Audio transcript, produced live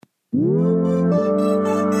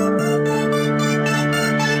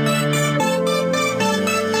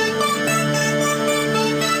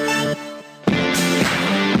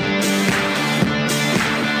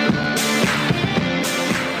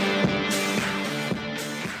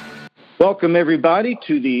Welcome, everybody,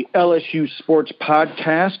 to the LSU Sports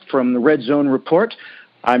Podcast from the Red Zone Report.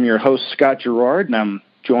 I'm your host, Scott Gerard, and I'm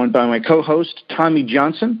joined by my co-host, Tommy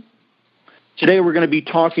Johnson. Today we're going to be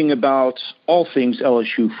talking about all things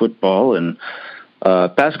LSU football and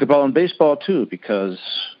basketball and baseball, too, because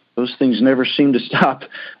those things never seem to stop.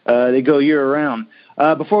 They go year-round.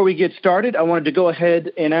 Before we get started, I wanted to go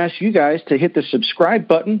ahead and ask you guys to hit the subscribe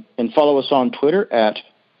button and follow us on Twitter at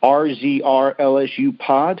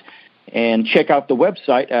RZRLSUPod. And check out the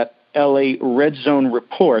website at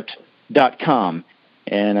laredzzonereport.com.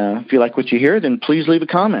 And if you like what you hear, then please leave a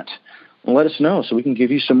comment and let us know so we can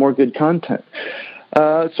give you some more good content.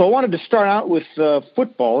 So I wanted to start out with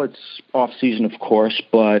football. It's off season, of course,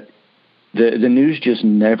 but the news just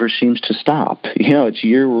never seems to stop. You know, it's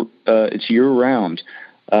year round.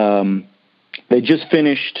 They just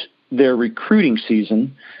finished their recruiting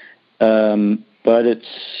season. But it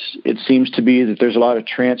seems to be that there's a lot of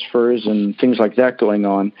transfers and things like that going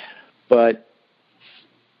on. But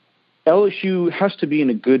LSU has to be in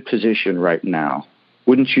a good position right now,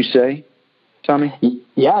 wouldn't you say, Tommy?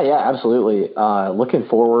 Yeah, absolutely. Looking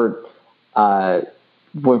forward,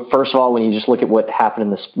 first of all, when you just look at what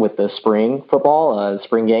happened with the spring football, the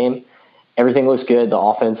spring game, everything looks good. The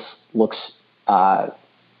offense looks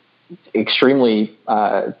extremely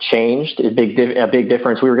changed. A big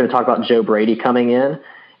difference. We were going to talk about Joe Brady coming in,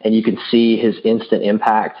 and you can see his instant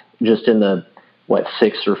impact just in the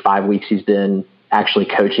 6 or 5 weeks he's been actually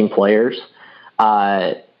coaching players.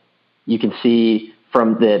 You can see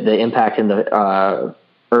from the impact in the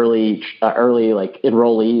early like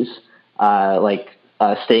enrollees like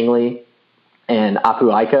Stingley and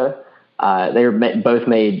Apu-Ika. They both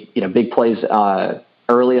made big plays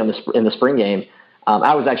early in the spring game.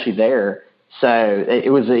 I was actually there, so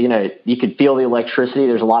it was, you could feel the electricity.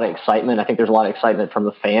 There's a lot of excitement. I think there's a lot of excitement from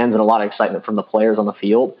the fans and a lot of excitement from the players on the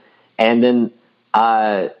field. And then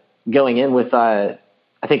going in with, I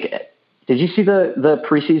think, did you see the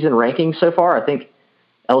preseason ranking so far? I think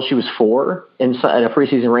LSU was 4 in a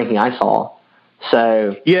preseason ranking I saw.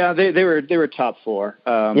 So yeah, they were top 4.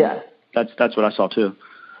 Yeah, that's what I saw too.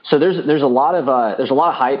 So there's a lot of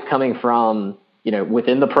hype coming from,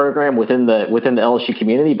 within the program, within the LSU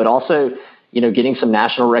community, but also, getting some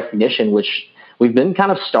national recognition, which we've been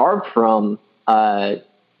kind of starved from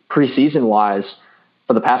preseason wise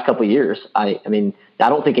for the past couple of years. I mean, I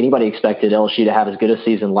don't think anybody expected LSU to have as good a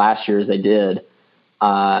season last year as they did.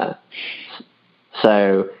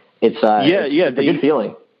 So it's a good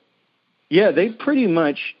feeling. Yeah, they pretty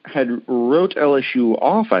much had wrote LSU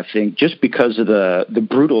off, I think, just because of the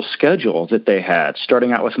brutal schedule that they had,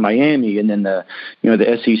 starting out with Miami and then the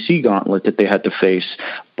SEC gauntlet that they had to face.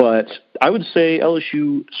 But I would say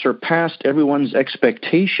LSU surpassed everyone's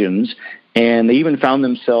expectations, and they even found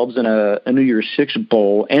themselves in a New Year's Six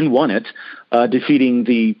bowl and won it, defeating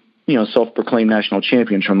the self-proclaimed national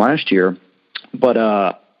champions from last year. But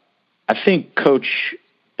I think Coach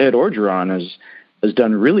Ed Orgeron has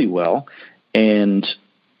done really well, and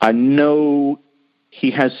I know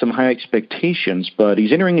he has some high expectations, but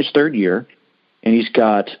he's entering his 3rd year, and he's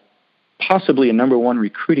got possibly a number 1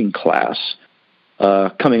 recruiting class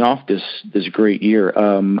coming off this great year.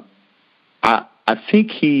 I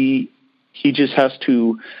think he just has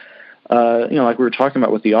to, like we were talking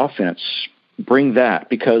about with the offense, bring that,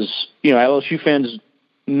 because LSU fans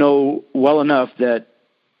know well enough that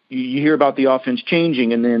you hear about the offense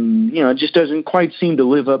changing, and then, it just doesn't quite seem to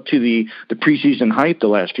live up to the preseason hype the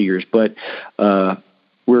last few years. But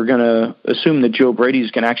we're going to assume that Joe Brady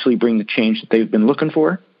is going to actually bring the change that they've been looking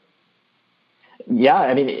for. Yeah,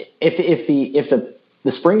 I mean, if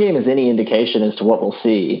the spring game is any indication as to what we'll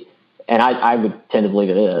see, and I would tend to believe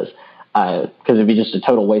it is, because it'd be just a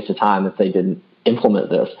total waste of time if they didn't implement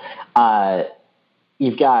this. They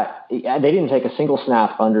didn't take a single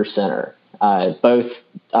snap under center. Both.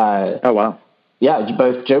 Oh, wow. Yeah,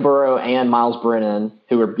 both Joe Burrow and Miles Brennan,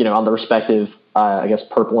 who were, on the respective,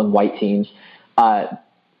 purple and white teams, all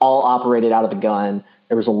operated out of the gun.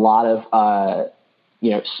 There was a lot of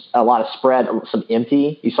spread, some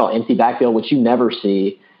empty. You saw empty backfield, which you never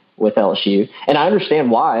see with LSU. And I understand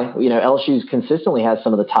why. LSU's consistently has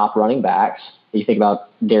some of the top running backs. You think about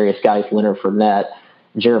Darius Geis, Leonard Fournette,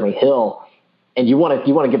 Jeremy Hill, and you want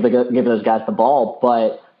to give those guys the ball,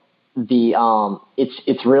 but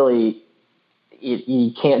it's really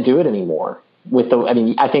you can't do it anymore.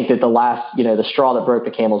 I think that the last, the straw that broke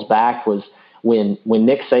the camel's back was when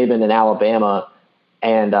Nick Saban in Alabama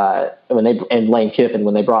and Lane Kiffin,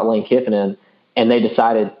 when they brought Lane Kiffin in, and they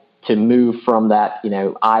decided to move from that,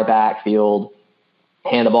 I backfield,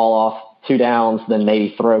 hand the ball off 2 downs, then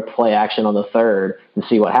maybe throw play action on the third and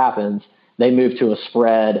see what happens. They moved to a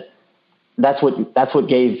spread. That's what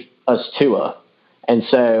gave us Tua. And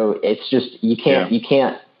so it's just, you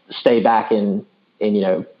can't stay back in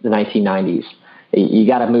the 1990s. You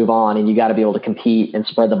got to move on, and you got to be able to compete and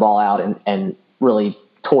spread the ball out and really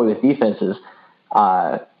toy with defenses.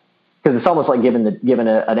 Because it's almost like giving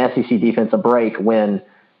an SEC defense a break when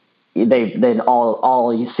then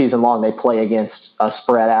all season long they play against a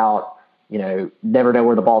spread out, never know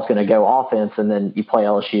where the ball's going to go offense, and then you play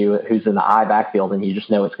LSU, who's in the I backfield, and you just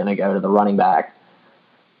know it's going to go to the running back.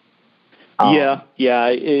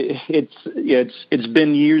 It's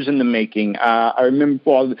been years in the making. I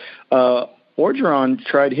remember Orgeron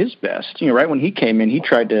tried his best. Right when he came in, he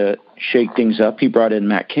tried to shake things up. He brought in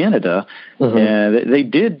Matt Canada, and they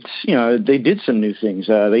did some new things.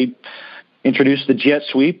 They introduced the jet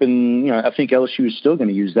sweep, and I think LSU is still going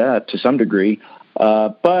to use that to some degree.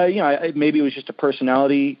 But maybe it was just a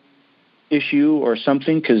personality issue or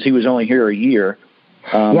something because he was only here a year.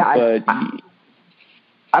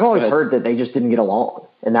 I've always heard that they just didn't get along,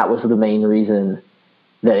 and that was the main reason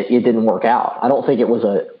that it didn't work out. I don't think it was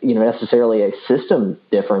necessarily a system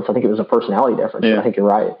difference. I think it was a personality difference. Yeah. I think you're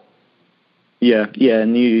right. Yeah,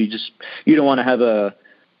 and you don't want to have a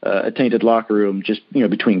tainted locker room just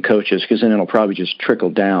between coaches, because then it'll probably just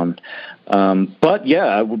trickle down. But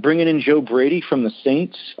yeah, we're bringing in Joe Brady from the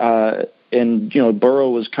Saints, and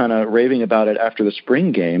Burrow was kind of raving about it after the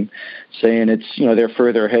spring game, saying it's they're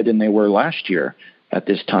further ahead than they were last year at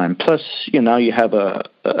this time. Plus, now you have a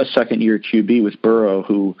second-year QB with Burrow,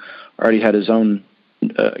 who already had his own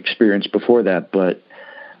experience before that. But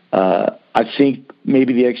I think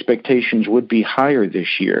maybe the expectations would be higher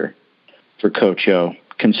this year for Coach O,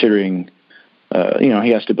 considering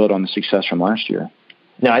he has to build on the success from last year.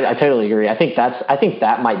 No, I totally agree. I think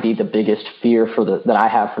that might be the biggest fear that I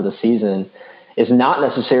have for the season, is not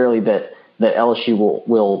necessarily that LSU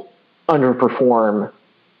will underperform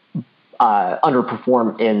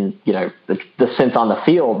in the sense on the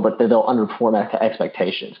field, but that they'll underperform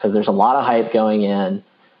expectations, because there's a lot of hype going in.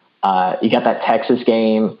 You got that Texas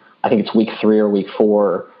game. I think it's week 3 or week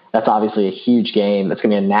 4. That's obviously a huge game. That's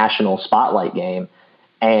going to be a national spotlight game,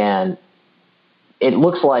 and it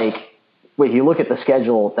looks like, if you look at the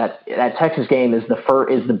schedule, that Texas game is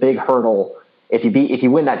the big hurdle. If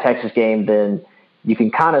you win that Texas game, then you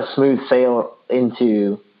can kind of smooth sail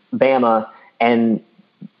into Bama, and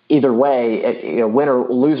either way, win or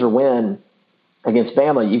lose or win against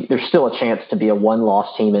Bama, there's still a chance to be a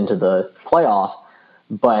 1-loss team into the playoff.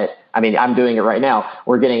 But I mean, I'm doing it right now.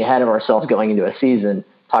 We're getting ahead of ourselves going into a season,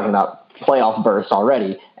 talking about playoff berths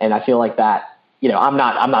already, and I feel like that. I'm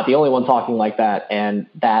not the only one talking like that, and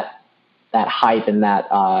that hype and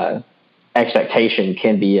that expectation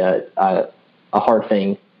can be a hard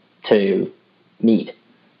thing to meet.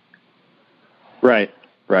 Right.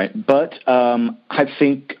 But I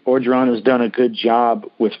think Orgeron has done a good job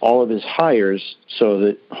with all of his hires, so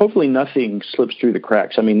that hopefully nothing slips through the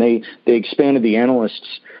cracks. I mean, they expanded the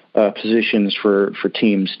analysts' positions for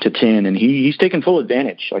teams to 10, and he's taken full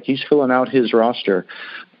advantage. Like, he's filling out his roster.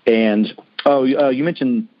 And you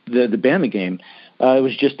mentioned the Bama game. It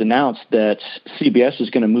was just announced that CBS is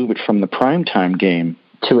going to move it from the primetime game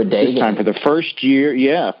to a day game for the first year.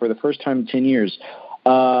 Yeah, for the first time in 10 years.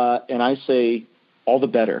 And I say, all the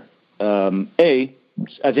better. I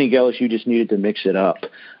think LSU just needed to mix it up.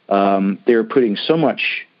 They were putting so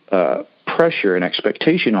much pressure and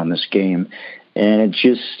expectation on this game, and it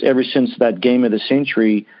just, ever since that game of the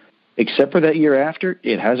century, except for that year after,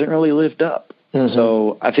 it hasn't really lived up. Mm-hmm.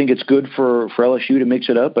 So I think it's good for LSU to mix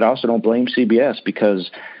it up, but I also don't blame CBS, because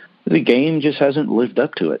the game just hasn't lived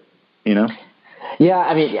up to it. Yeah,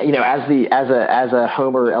 I mean, as a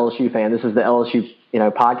Homer LSU fan, this is the LSU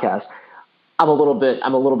podcast. I'm a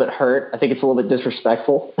little bit hurt. I think it's a little bit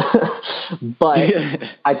disrespectful, but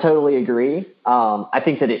I totally agree. I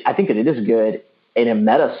think that it is good in a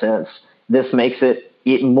meta sense. This makes it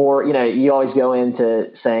more, you always go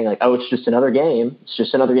into saying like, oh, it's just another game. It's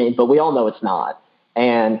just another game, but we all know it's not.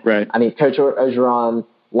 And right. I mean, Coach Orgeron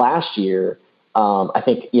last year, I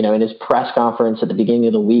think, in his press conference at the beginning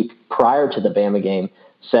of the week prior to the Bama game,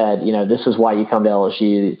 said, this is why you come to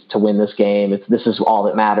LSU, to win this game. This is all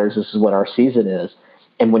that matters. This is what our season is.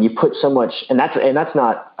 And when you put so much, and that's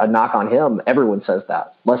not a knock on him. Everyone says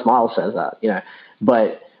that. Les Miles says that,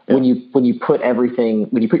 but when you put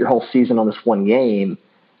your whole season on this one game,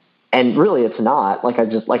 and really it's not, like I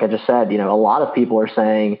just said, a lot of people are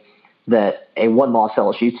saying that a 1-loss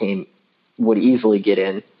LSU team would easily get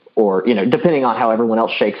in, or depending on how everyone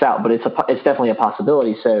else shakes out. But it's definitely a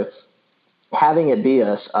possibility. So having it be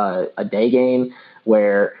a day game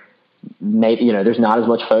where maybe there's not as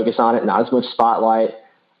much focus on it, not as much spotlight.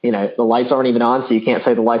 The lights aren't even on, so you can't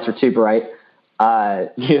say the lights are too bright.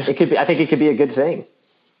 It could be. I think it could be a good thing.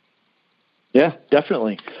 Yeah,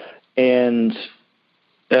 definitely. And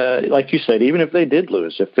like you said, even if they did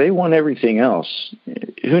lose, if they won everything else,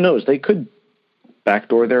 who knows? They could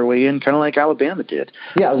backdoor their way in, kind of like Alabama did.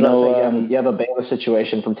 Yeah, I was going to say, you have a Bama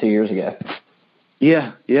situation from 2 years ago.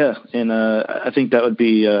 Yeah, and I think that would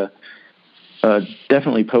be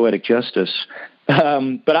definitely poetic justice.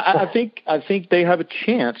 But I think they have a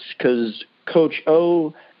chance because Coach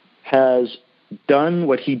O has done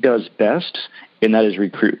what he does best, and that is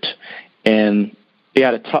recruit. And he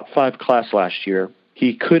had a top 5 class last year.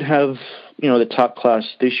 He could have, the top class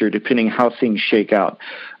this year, depending how things shake out.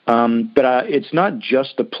 But it's not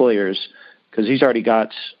just the players, because he's already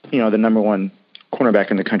got, the number one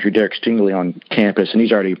cornerback in the country, Derek Stingley, on campus, and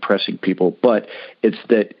he's already impressing people. But it's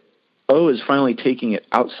that O is finally taking it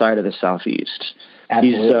outside of the Southeast.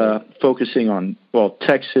 Absolutely. He's focusing on,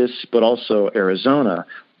 Texas, but also Arizona.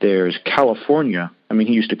 There's California. I mean,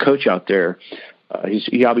 he used to coach out there.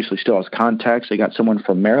 He obviously still has contacts. They got someone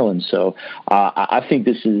from Maryland. So I think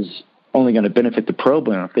this is only going to benefit the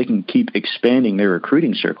program if they can keep expanding their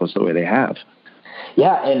recruiting circles the way they have.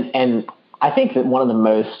 Yeah, and I think that one of the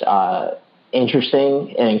most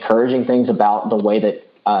interesting and encouraging things about the way that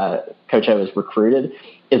Coach O is recruited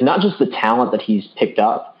is not just the talent that he's picked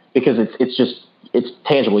up, because it's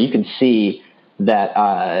tangible. You can see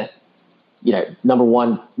that number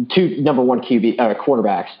one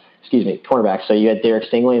cornerbacks. So you had Derek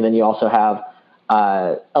Stingley, and then you also have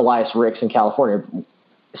Elias Ricks in California.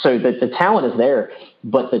 So the talent is there,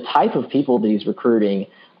 but the type of people that he's recruiting,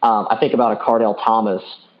 I think about a Cardell Thomas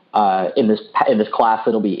in this class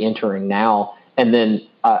that'll be entering now, and then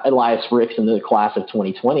Elias Ricks in the class of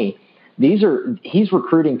 2020. He's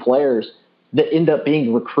recruiting players that end up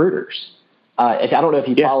being recruiters. I don't know if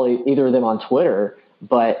you follow either of them on Twitter,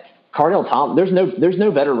 but Cardell Thomas, there's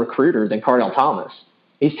no better recruiter than Cardell Thomas.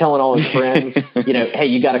 He's telling all his friends, hey,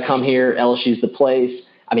 you got to come here. LSU's the place.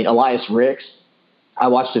 I mean, Elias Ricks, I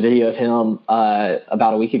watched a video of him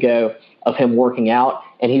about a week ago of him working out,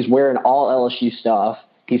 and he's wearing all LSU stuff.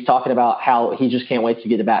 He's talking about how he just can't wait to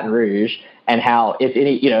get to Baton Rouge, and how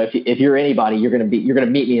if you're anybody, you're going to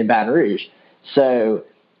meet me in Baton Rouge. So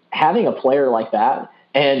having a player like that,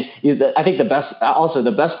 and I think the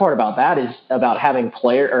best part about that is about having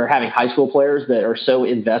high school players that are so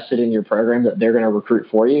invested in your program that they're going to recruit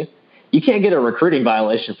for you. You can't get a recruiting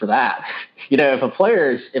violation for that. If a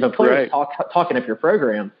player is talking up your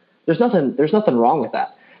program, there's nothing wrong with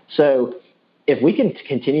that. So if we can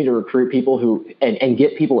continue to recruit people and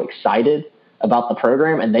get people excited about the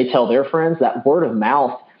program, and they tell their friends, that word of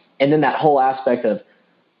mouth, and then that whole aspect of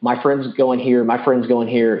my friend's going here, my friend's going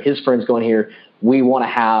here, his friend's going here, we want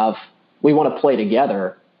to play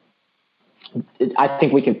together. I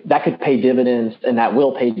think that could pay dividends, and that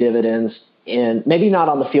will pay dividends, and maybe not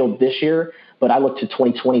on the field this year, but I look to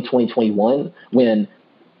 2020, 2021, when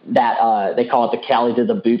that they call it the Cali to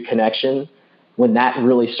the boot connection, when that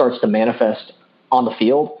really starts to manifest on the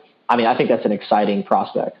field. I mean, I think that's an exciting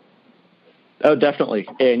prospect. Oh, definitely.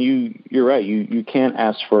 And you're right. You can't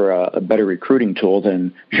ask for a better recruiting tool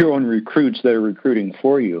than your own recruits that are recruiting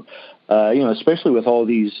for you. Especially with all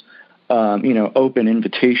these, open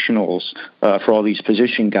invitationals for all these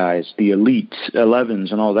position guys, the elite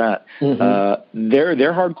 11s and all that. Mm-hmm.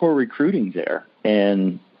 They're hardcore recruiting there.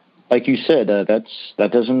 And like you said,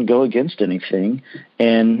 that doesn't go against anything.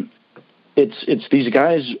 And it's these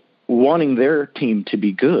guys wanting their team to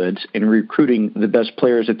be good and recruiting the best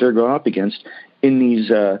players that they're going up against in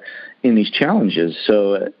these challenges.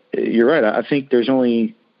 So you're right. I think the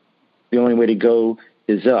only way to go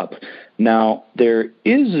is up. Now there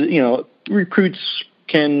is, recruits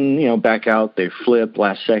can, back out, they flip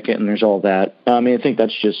last second, and there's all that. I mean, I think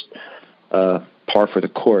that's just par for the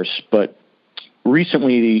course. But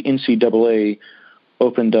recently the NCAA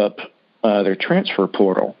opened up their transfer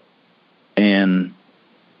portal, and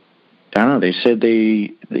I don't know, they said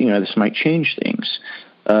this might change things.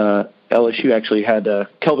 LSU actually had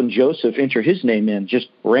Kelvin Joseph enter his name in just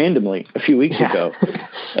randomly a few weeks ago.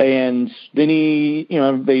 And then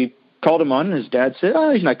they called him on, and his dad said,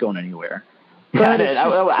 "Oh, he's not going anywhere." But I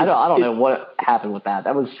don't know what happened with that.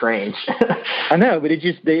 That was strange. I know, but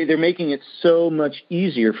they're making it so much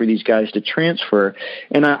easier for these guys to transfer.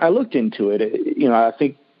 And I looked into it. I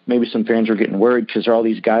think maybe some fans were getting worried because all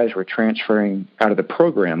these guys were transferring out of the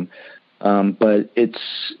program. But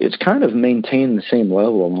it's kind of maintained the same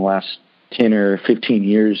level in the last 10 or 15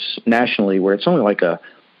 years nationally, where it's only like a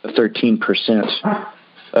 13%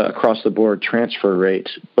 across the board transfer rate.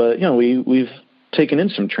 But we've taken in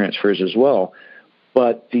some transfers as well.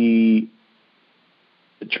 But the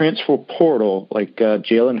transfer portal, like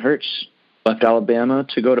Jalen Hurts left Alabama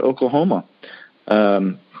to go to Oklahoma.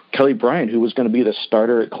 Kelly Bryant, who was going to be the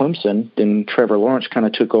starter at Clemson, then Trevor Lawrence kind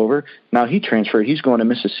of took over. Now he transferred. He's going to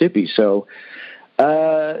Mississippi. So,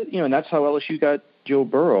 and that's how LSU got Joe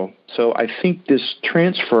Burrow. So I think this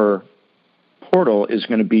transfer portal is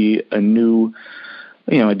going to be a new,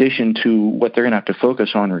 addition to what they're going to have to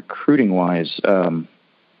focus on recruiting-wise.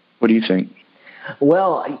 What do you think?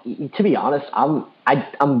 Well, to be honest,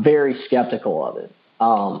 I'm very skeptical of it.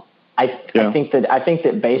 I think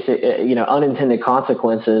that basic, unintended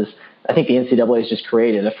consequences. I think the NCAA has just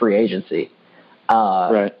created a free agency,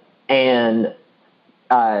 right? And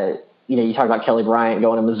you talk about Kelly Bryant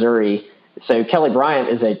going to Missouri. So Kelly Bryant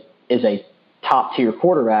is a top tier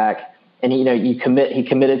quarterback, and he commits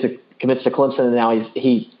to Clemson, and now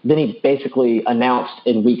he basically announced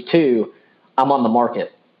in week 2, I'm on the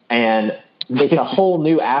market, and it's a whole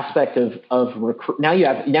new aspect of recruit. Now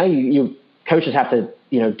you coaches have to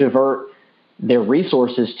divert their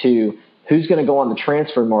resources to who's going to go on the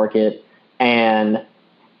transfer market and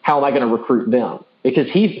how am I going to recruit them, because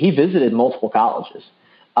he visited multiple colleges.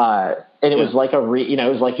 And it was like it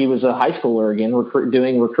was like he was a high schooler again,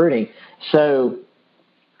 doing recruiting. So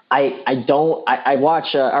I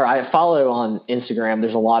watch or I follow on Instagram.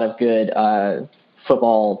 There's a lot of good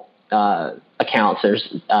football accounts.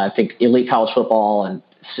 There's I think Elite College Football and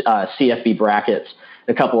CFB Brackets,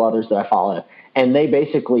 and a couple others that I follow, and they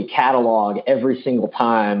basically catalog every single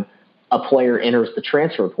time a player enters the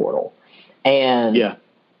transfer portal, and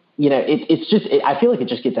it's just I feel like it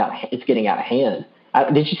just it's getting out of hand.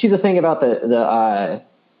 Did you see the thing about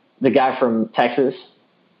the guy from Texas,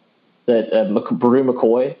 Brew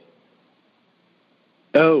McCoy?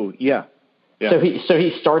 Oh, yeah. So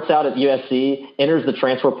he starts out at USC, enters the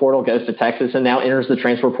transfer portal, goes to Texas, and now enters the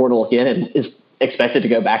transfer portal again and is expected to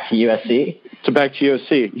go back to USC. Back to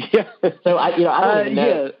USC, yeah. So I don't even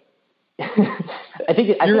know. Yeah. I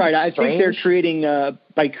think you're right. I think they're creating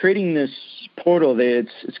by creating this portal.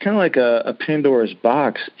 It's kind of like a Pandora's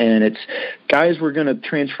box, and it's guys were going to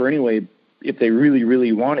transfer anyway if they really,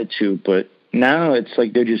 really wanted to, but now it's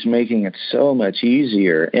like they're just making it so much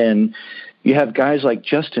easier. And you have guys like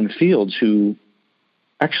Justin Fields, who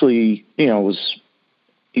actually,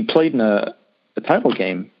 he played in a title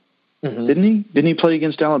game, didn't he? Didn't he play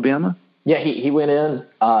against Alabama? Yeah, he went in,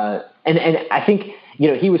 and I think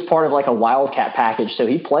he was part of like a Wildcat package, so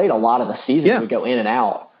he played a lot of the season. Yeah. Would go in and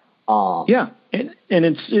out. And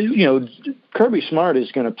it's Kirby Smart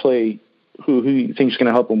is going to play who he thinks is going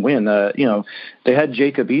to help him win. They had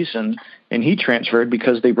Jacob Eason, and he transferred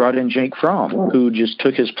because they brought in Jake Fromm, who just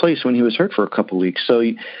took his place when he was hurt for a couple of weeks. So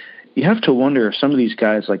you have to wonder if some of these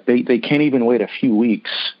guys, like they can't even wait a few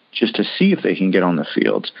weeks just to see if they can get on the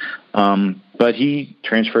field. But he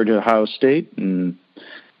transferred to Ohio State, and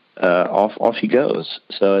off he goes.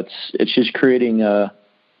 So it's just creating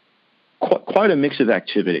quite a mix of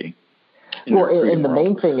activity. Well, and the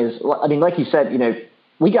main thing is, I mean, like you said,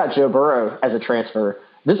 we got Joe Burrow as a transfer.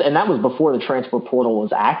 And that was before the transfer portal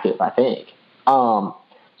was active, I think.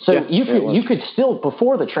 You could still,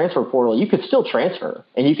 before the transfer portal, you could still transfer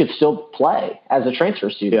and you could still play as a transfer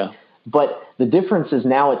student. Yeah. But the difference is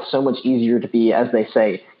now it's so much easier to be, as they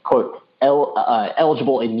say, quote,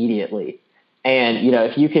 eligible immediately. And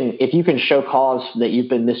if you can show cause that you've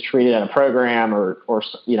been mistreated in a program or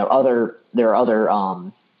there are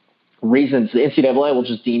other reasons, the NCAA will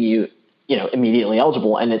just deem you immediately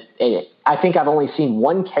eligible. And I think I've only seen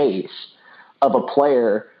one case of a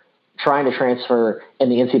player trying to transfer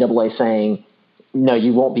and the NCAA saying, no,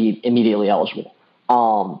 you won't be immediately eligible.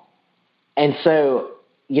 And so,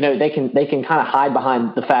 they can kind of hide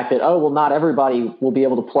behind the fact that, not everybody will be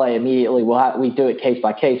able to play immediately. We do it case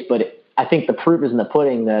by case, but I think the proof is in the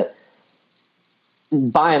pudding that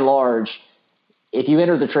by and large, if you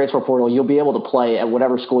enter the transfer portal, you'll be able to play at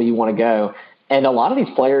whatever school you want to go. And a lot of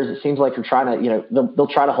these players, it seems like, are trying to, they'll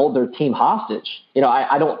try to hold their team hostage.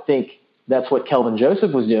 I don't think that's what Kelvin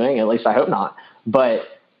Joseph was doing. At least I hope not. But,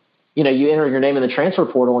 you enter your name in the transfer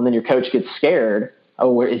portal and then your coach gets scared.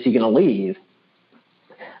 Oh, where is he going to leave?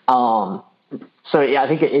 So yeah, I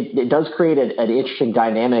think it does create an interesting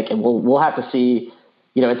dynamic, and we'll have to see,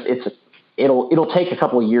 it'll take a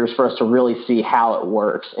couple of years for us to really see how it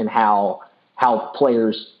works and how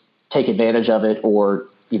players take advantage of it or,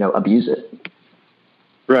 abuse it.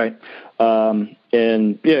 Right.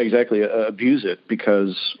 And yeah, exactly. Abuse it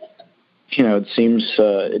because, it seems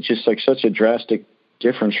it's just like such a drastic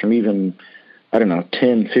difference from even,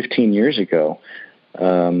 10, 15 years ago.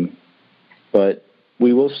 But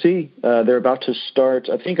we will see. They're about to start.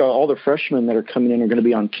 I think all the freshmen that are coming in are going to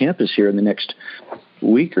be on campus here in the next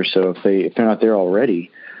week or so if they're not there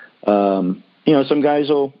already. Some guys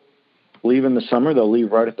will leave in the summer. They'll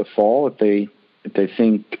leave right at the fall if they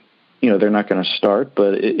think they're not going to start.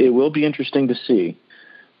 But it will be interesting to see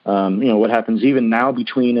what happens even now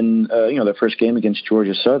between the first game against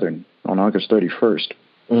Georgia Southern on August 31st.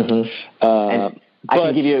 Mm-hmm. I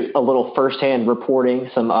can give you a little firsthand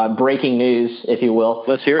reporting, some breaking news, if you will.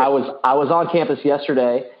 Let's hear it. I was on campus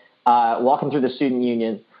yesterday, walking through the student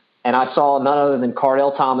union, and I saw none other than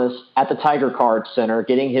Cardell Thomas at the Tiger Card Center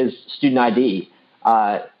getting his student ID.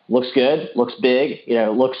 Looks good, looks big,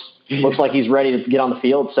 looks like he's ready to get on the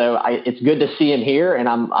field. So it's good to see him here, and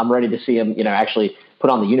I'm ready to see him, actually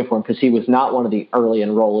put on the uniform, because he was not one of the early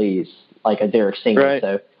enrollees like a Derek Stingley. Right.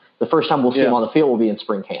 So the first time we'll see him on the field will be in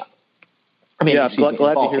spring camp. Glad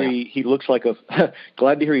to hear he looks like a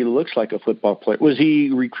football player. Was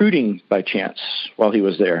he recruiting by chance while he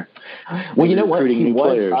was there? Well, you know what?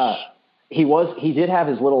 He did have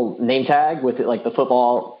his little name tag with it, like the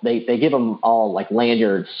football. They give him all like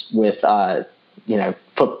lanyards with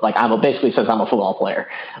basically says I'm a football player.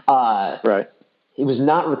 Right. He was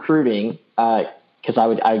not recruiting because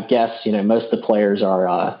I guess most of the players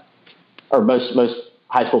are or most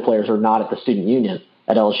high school players are not at the student union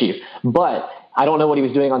at LSU. But I don't know what he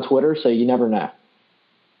was doing on Twitter, so you never know.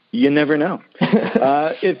 You never know.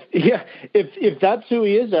 If that's who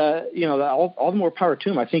he is, all the more power to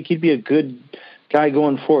him. I think he'd be a good guy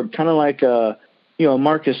going forward, kind of like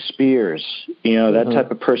Marcus Spears, that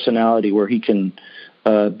type of personality where he can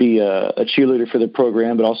be a cheerleader for the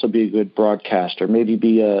program, but also be a good broadcaster, maybe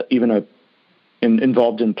be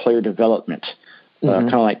involved in player development,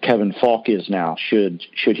 kind of like Kevin Falk is now, should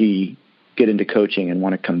he get into coaching and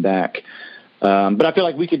want to come back. But I feel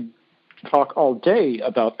like we could talk all day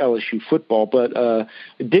about LSU football, but I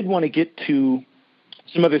did want to get to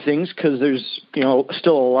some other things because there's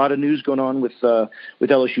still a lot of news going on with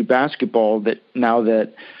LSU basketball. That now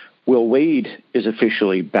that Will Wade is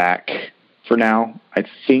officially back for now, I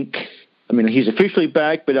think. I mean, he's officially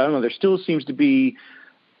back, but I don't know. There still seems to be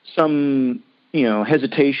some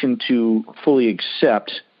hesitation to fully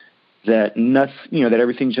accept that that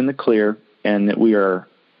everything's in the clear and that we are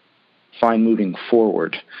fine moving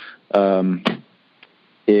forward. Because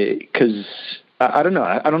I don't know.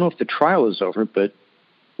 I don't know if the trial is over, but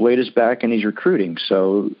Wade is back and he's recruiting,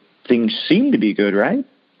 so things seem to be good, right?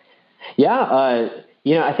 Yeah.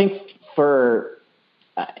 I think for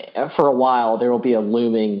a while there will be a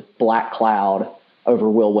looming black cloud over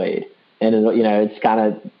Will Wade, and it's kind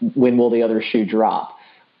of when will the other shoe drop?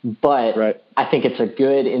 But right. I think it's a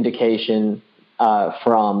good indication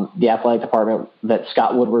from the athletic department that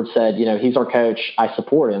Scott Woodward said, he's our coach. I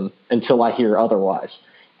support him until I hear otherwise.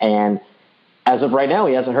 And as of right now,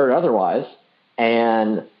 he hasn't heard otherwise.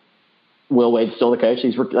 And Will Wade's still the coach.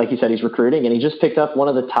 He's, like you said, he's recruiting, and he just picked up one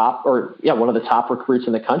of the top recruits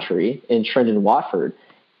in the country in Trendon Watford.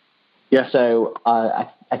 Yeah. So I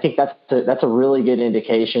think that's a really good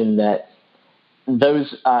indication that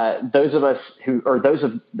those of us who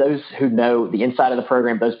know the inside of the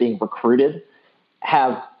program, those being recruited,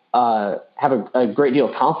 have a great deal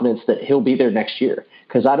of confidence that he'll be there next year.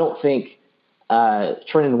 Because I don't think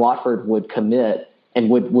Trendon Watford would commit and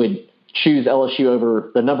would choose LSU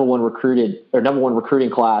over the number one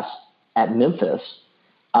recruiting class at Memphis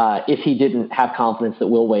if he didn't have confidence that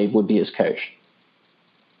Will Wade would be his coach.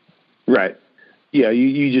 Right. Yeah,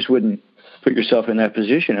 you just wouldn't put yourself in that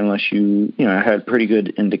position unless you had pretty good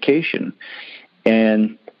indication.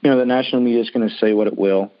 And the national media is going to say what it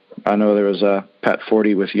will. I know there was Pat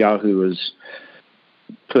Forty with Yahoo has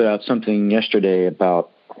put out something yesterday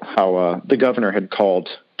about how the governor had called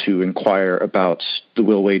to inquire about the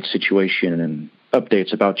Will Wade situation and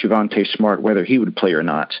updates about Javonte Smart, whether he would play or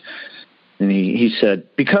not. And he said,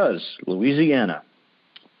 because Louisiana,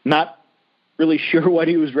 not really sure what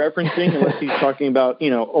he was referencing unless he's talking about,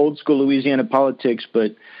 old school Louisiana politics,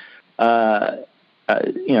 but,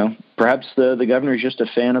 perhaps the governor is just a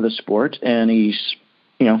fan of the sport and he's,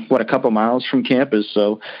 a couple miles from campus.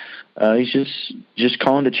 So he's just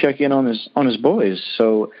calling to check in on his boys.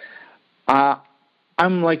 So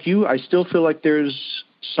I'm like you. I still feel like there's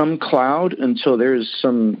some cloud until there's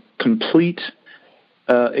some complete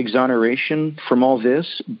exoneration from all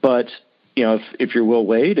this. But if you're Will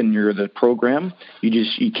Wade and you're the program,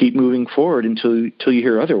 you keep moving forward until you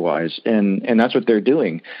hear otherwise, and that's what they're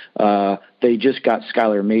doing. They just got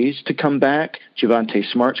Skylar Mays to come back. Javonte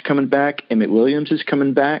Smart's coming back. Emmett Williams is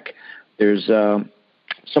coming back. There's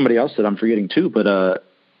somebody else that I'm forgetting too, but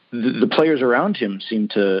the players around him seem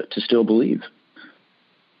to still believe.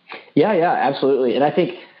 Yeah, absolutely. And I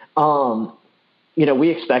think, we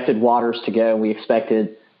expected Waters to go. We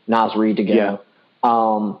expected Naz Reid to go.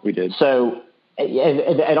 Yeah, we did. So,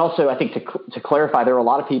 and also I think to clarify, there were a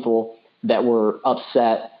lot of people that were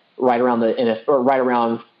upset right around the end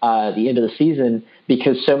of the season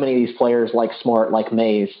because so many of these players like Smart, like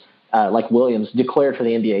Mays, like Williams declared for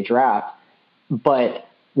the NBA draft. But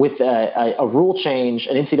with a rule change,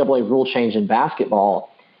 an NCAA rule change in basketball,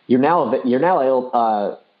 you're now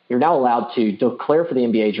allowed to declare for the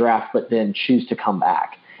NBA draft, but then choose to come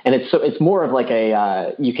back. And it's more of like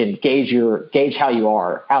you can gauge how you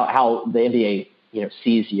are, how the NBA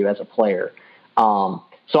sees you as a player.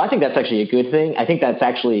 So I think that's actually a good thing. I think that's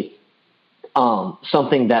actually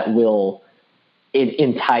something that will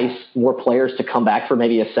entice more players to come back for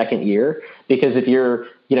maybe a second year. Because if you're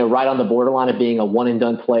right on the borderline of being a one and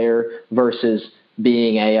done player versus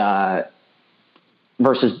being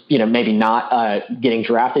maybe not getting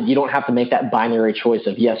drafted, you don't have to make that binary choice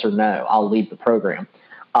of yes or no. I'll leave the program.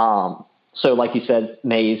 So like you said,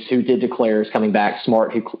 Mays, who did declare, is coming back.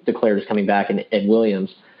 Smart, who declared, is coming back, and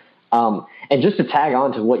Williams. And just to tag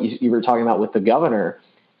on to what you were talking about with the governor,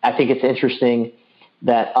 I think it's interesting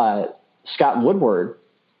that Scott Woodward,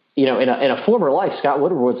 in a former life, Scott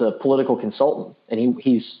Woodward was a political consultant, and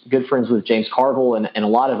he's good friends with James Carville and a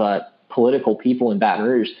lot of political people in Baton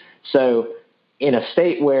Rouge. So in a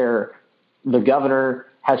state where the governor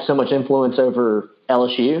has so much influence over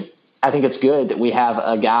LSU, I think it's good that we have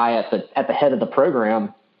a guy at the head of the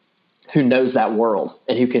program who knows that world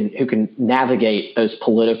and who can navigate those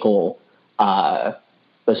political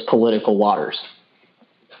waters.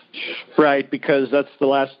 Right, because that's the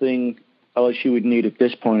last thing LSU would need at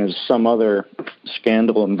this point is some other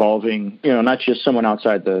scandal involving, not just someone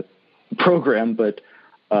outside the program, but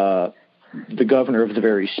the governor of the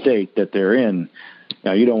very state that they're in.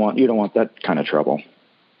 Now, you don't want that kind of trouble.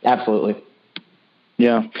 Absolutely.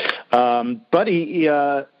 Yeah. But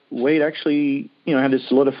Wade actually, had to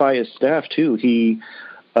solidify his staff too. He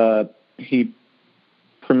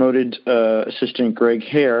promoted assistant Greg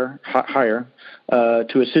Hire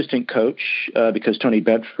to assistant coach because Tony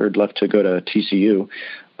Bedford left to go to TCU.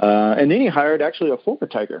 And then he hired actually a former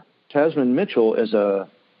Tiger, Tasman Mitchell, as a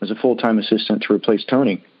full-time assistant to replace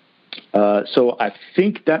Tony. So I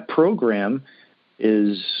think that program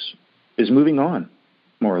is moving on,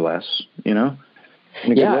 more or less, Yeah,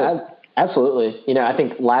 absolutely. I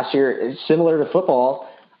think last year, similar to football,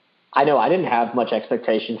 I know I didn't have much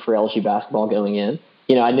expectation for LSU basketball going in.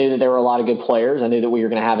 I knew that there were a lot of good players. I knew that we were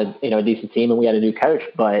going to have a decent team, and we had a new coach.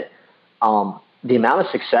 But the amount of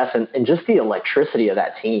success and just the electricity of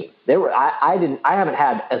that team, I haven't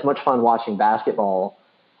had as much fun watching basketball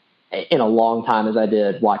in a long time as I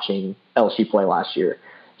did watching LSU play last year.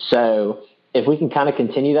 So if we can kind of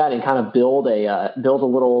continue that and kind of build a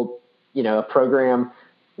little, a program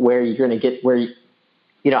where you're going to get where,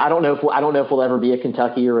 I don't know if we'll ever be a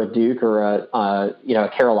Kentucky or a Duke or a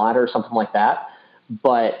Carolina or something like that.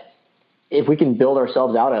 But if we can build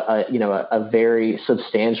ourselves out a very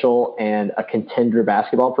substantial and a contender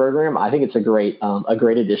basketball program, I think it's a great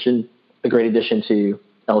addition to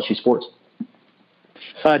LSU sports.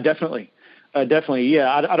 Definitely.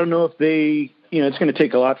 Yeah. I don't know if they, it's going to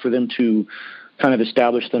take a lot for them to kind of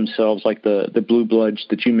establish themselves like the blue bloods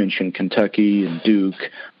that you mentioned, Kentucky and Duke,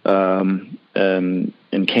 and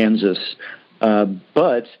Kansas.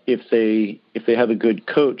 But if they have a good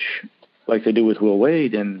coach like they do with Will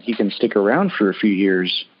Wade and he can stick around for a few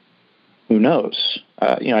years, who knows?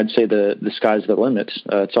 I'd say the sky's the limit.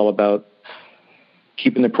 It's all about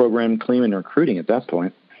keeping the program clean and recruiting at that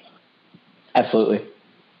point. Absolutely.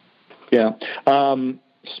 Yeah.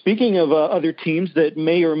 Speaking of other teams that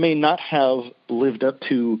may or may not have lived up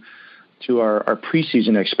to our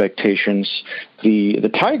preseason expectations,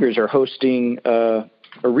 the Tigers are hosting a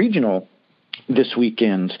regional this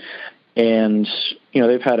weekend, and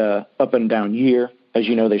they've had a up and down year. As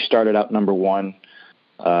you know, they started out number one,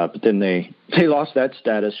 but then they lost that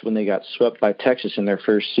status when they got swept by Texas in their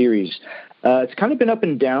first series. It's kind of been up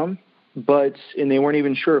and down, and they weren't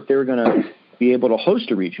even sure if they were going to be able to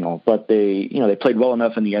host a regional, but they played well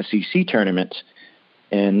enough in the SEC tournament,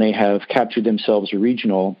 and they have captured themselves a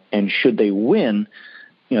regional. And should they win,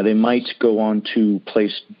 they might go on to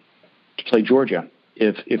play Georgia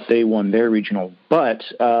if they won their regional. But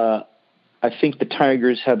I think the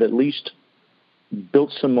Tigers have at least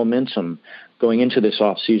built some momentum going into this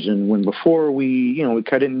off season when before we kind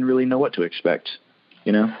of didn't really know what to expect.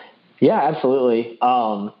 Yeah, absolutely.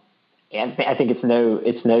 And I think it's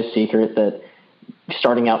no secret that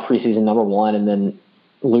starting out preseason number one and then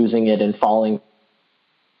losing it and falling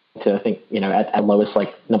to, I think, at lowest,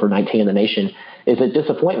 like number 19 in the nation, is a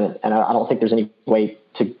disappointment. And I don't think there's any way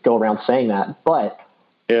to go around saying that. But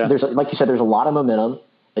there's, like you said, there's a lot of momentum.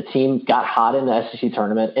 The team got hot in the SEC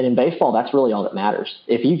tournament, and in baseball, that's really all that matters.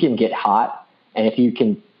 If you can get hot, and if you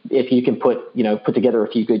can put together a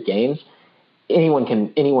few good games, anyone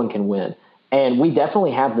can win. And we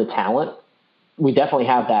definitely have the talent. We definitely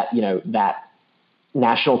have that that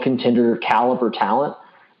national contender caliber talent.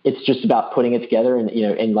 It's just about putting it together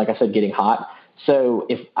and like I said, getting hot. So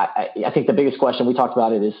if I think the biggest question, we talked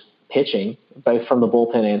about it, is pitching, both from the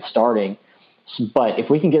bullpen and starting. But if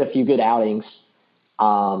we can get a few good outings,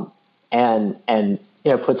 and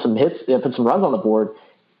put some hits, put some runs on the board,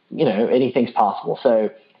 anything's possible. So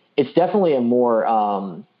it's definitely a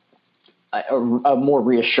more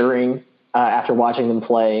reassuring after watching them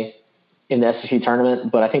play in the SEC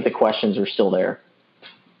tournament. But I think the questions are still there.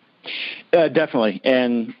 Definitely.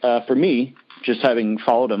 And for me, just having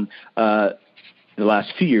followed them the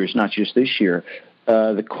last few years, not just this year,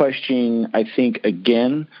 the question, I think,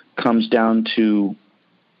 again, comes down to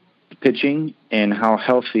pitching and how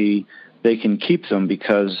healthy they can keep them,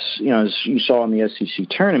 because, as you saw in the SEC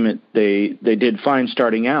tournament, they did fine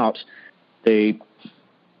starting out. They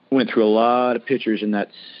went through a lot of pitchers in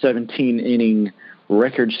that 17-inning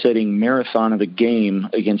record-setting marathon of a game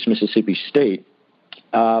against Mississippi State.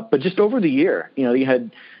 But just over the year, you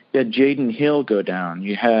had Jaden Hill go down.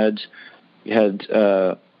 You had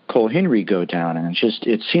Cole Henry go down, and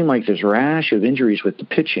it seemed like there's a rash of injuries with the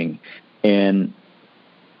pitching. And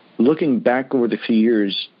looking back over the few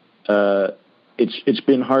years, it's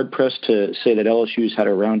been hard pressed to say that LSU's had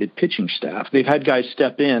a rounded pitching staff. They've had guys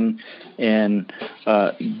step in and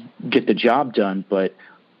get the job done, but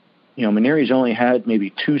Mainieri's only had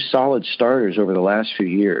maybe 2 solid starters over the last few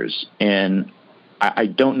years, and I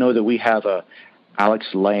don't know that we have a Alex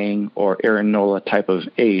Lang or Aaron Nola type of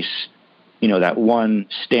ace, that one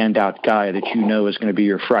standout guy that is going to be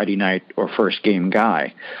your Friday night or first game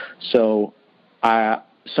guy. So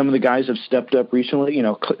some of the guys have stepped up recently.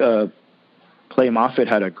 Clay Moffitt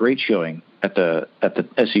had a great showing at the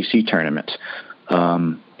SEC tournament.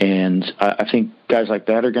 And I think guys like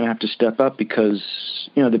that are going to have to step up, because,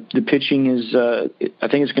 the pitching is, I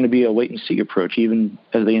think it's going to be a wait and see approach even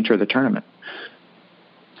as they enter the tournament.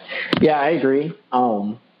 Yeah, I agree.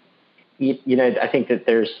 I think that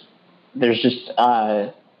there's just,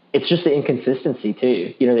 it's just the inconsistency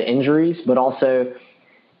too, the injuries, but also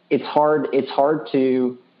it's hard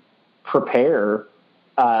to prepare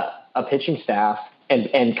a pitching staff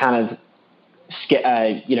and kind of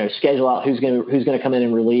schedule out who's going to come in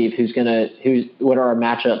and relieve, what are our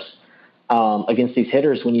matchups against these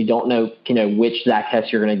hitters when you don't know which Zach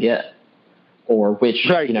Hess you're going to get, or which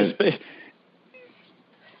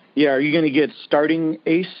Yeah, are you going to get starting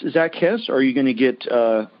ace Zach Hess, or are you going to get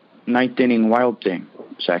ninth inning wild thing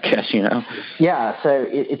Zach Hess? Yeah, so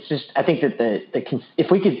it's just, I think that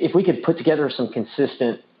if we could put together some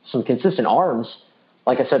consistent arms,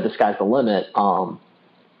 like I said, the sky's the limit.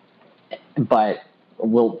 But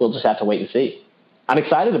we'll just have to wait and see. I'm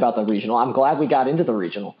excited about the regional. I'm glad we got into the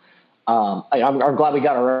regional. I'm glad we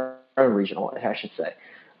got our own regional, I should say.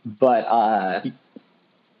 But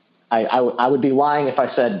I would be lying if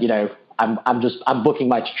I said, I'm booking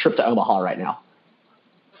my trip to Omaha right now.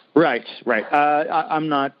 Right. I'm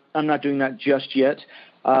not doing that just yet.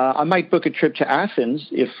 I might book a trip to Athens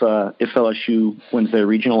if LSU wins their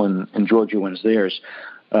regional and Georgia wins theirs,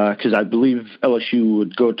 because I believe LSU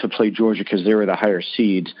would go to play Georgia because they were the higher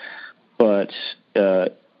seeds. But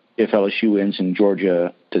if LSU wins and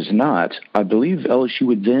Georgia does not, I believe LSU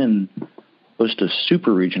would then host a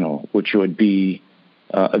super regional, which would be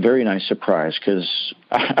a very nice surprise, because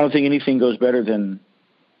I don't think anything goes better than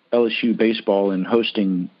LSU baseball and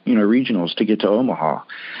hosting, regionals to get to Omaha.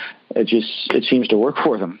 It seems to work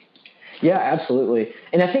for them. Yeah, absolutely.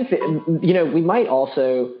 And I think that, we might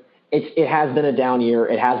also, it has been a down year.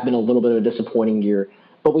 It has been a little bit of a disappointing year,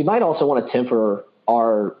 but we might also want to temper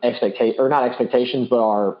our not expectations, but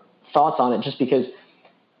our thoughts on it, just because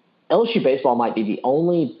LSU baseball might be the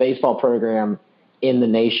only baseball program in the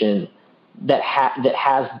nation that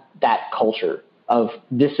has that culture of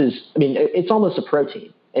it's almost a pro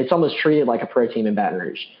team. It's almost treated like a pro team in Baton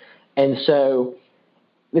Rouge. And so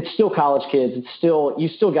it's still college kids. You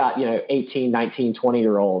still got, 18, 19,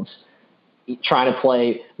 20-year-olds trying to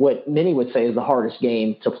play what many would say is the hardest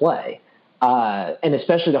game to play. And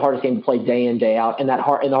especially the hardest game to play day in, day out, and the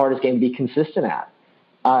hardest game to be consistent at.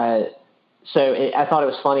 I thought it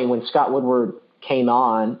was funny when Scott Woodward came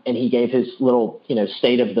on and he gave his little,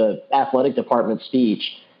 state of the athletic department speech.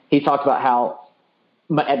 He talked about how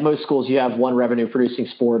at most schools you have one revenue producing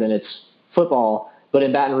sport and it's football, but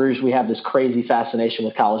in Baton Rouge we have this crazy fascination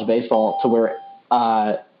with college baseball to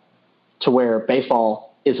where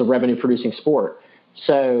baseball is a revenue producing sport.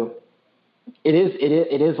 So it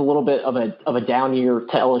is a little bit of a down year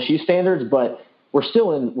to LSU standards, but we're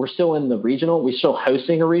still in the regional. We're still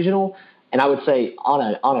hosting a regional, and I would say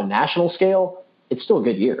on a national scale, it's still a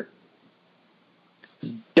good year.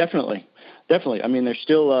 Definitely. I mean, they're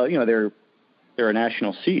still they're a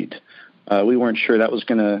national seed. We weren't sure that was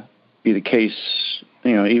going to be the case,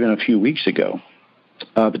 even a few weeks ago.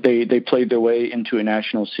 But they played their way into a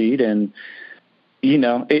national seed, and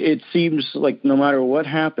it seems like no matter what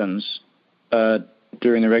happens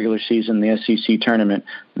during the regular season, the SEC tournament,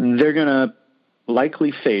 they're going to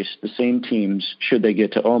likely face the same teams should they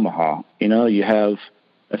get to Omaha. You have,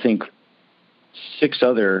 I think, 6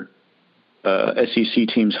 other SEC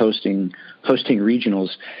teams hosting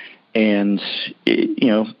regionals, and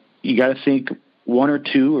you got to think 1 or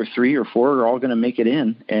 2 or 3 or 4 are all going to make it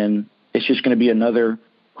in, and it's just going to be another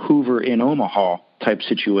Hoover in Omaha type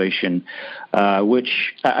situation,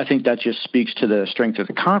 which I think that just speaks to the strength of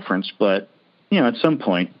the conference. But at some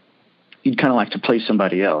point, you'd kind of like to play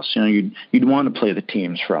somebody else. You'd want to play the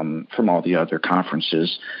teams from all the other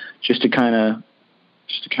conferences just to kind of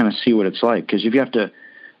see what it's like. Because if you have to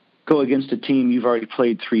go against a team you've already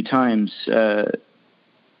played 3 times,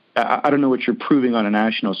 I don't know what you're proving on a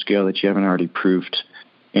national scale that you haven't already proved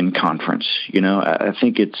in conference. I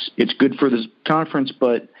think it's good for this conference,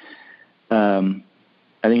 but I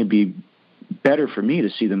think it'd be better for me to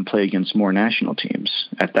see them play against more national teams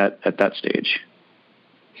at that stage.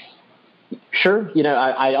 Sure.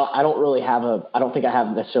 I don't really have I don't think I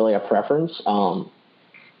have necessarily a preference. I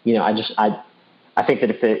think that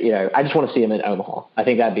if I just want to see them in Omaha. I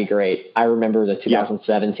think that'd be great. I remember the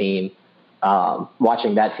 2017,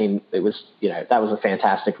 watching that team. It was, that was a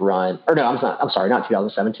fantastic run. Or no, I'm sorry, not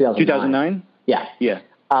 2007, 2009. Yeah.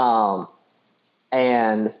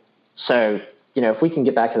 And so, if we can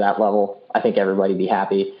get back to that level, I think everybody'd be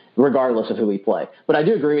happy, regardless of who we play. But I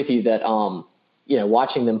do agree with you that,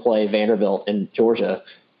 watching them play Vanderbilt and Georgia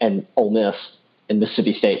and Ole Miss and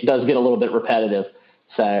Mississippi State does get a little bit repetitive.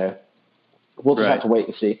 So we'll just have to wait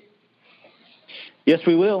and see. Yes,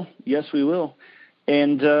 we will.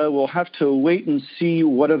 And we'll have to wait and see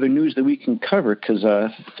what other news that we can cover, because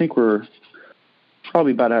I think we're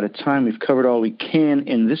probably about out of time. We've covered all we can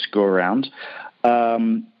in this go-around.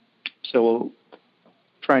 So we'll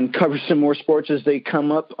try and cover some more sports as they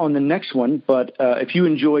come up on the next one. But if you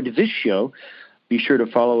enjoyed this show, be sure to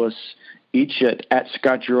follow us each at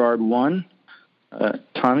Scott Gerard 1.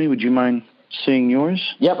 Tommy, would you mind saying yours?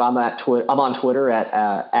 Yep, I'm on Twitter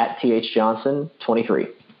at THJohnson23.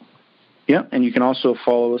 Yeah, and you can also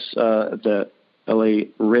follow us at the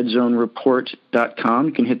LARedZoneReport.com.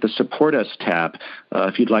 You can hit the Support Us tab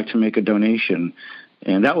if you'd like to make a donation,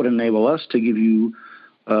 and that would enable us to give you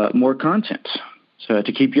more content, so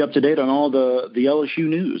to keep you up to date on all the LSU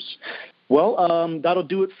news. Well, that'll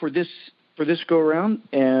do it for this go around.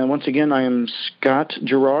 And once again, I am Scott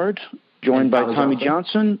Gerard, joined by Tommy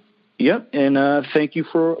Johnson. Yep, and thank you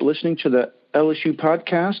for listening to the LSU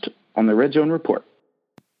podcast on the Red Zone Report.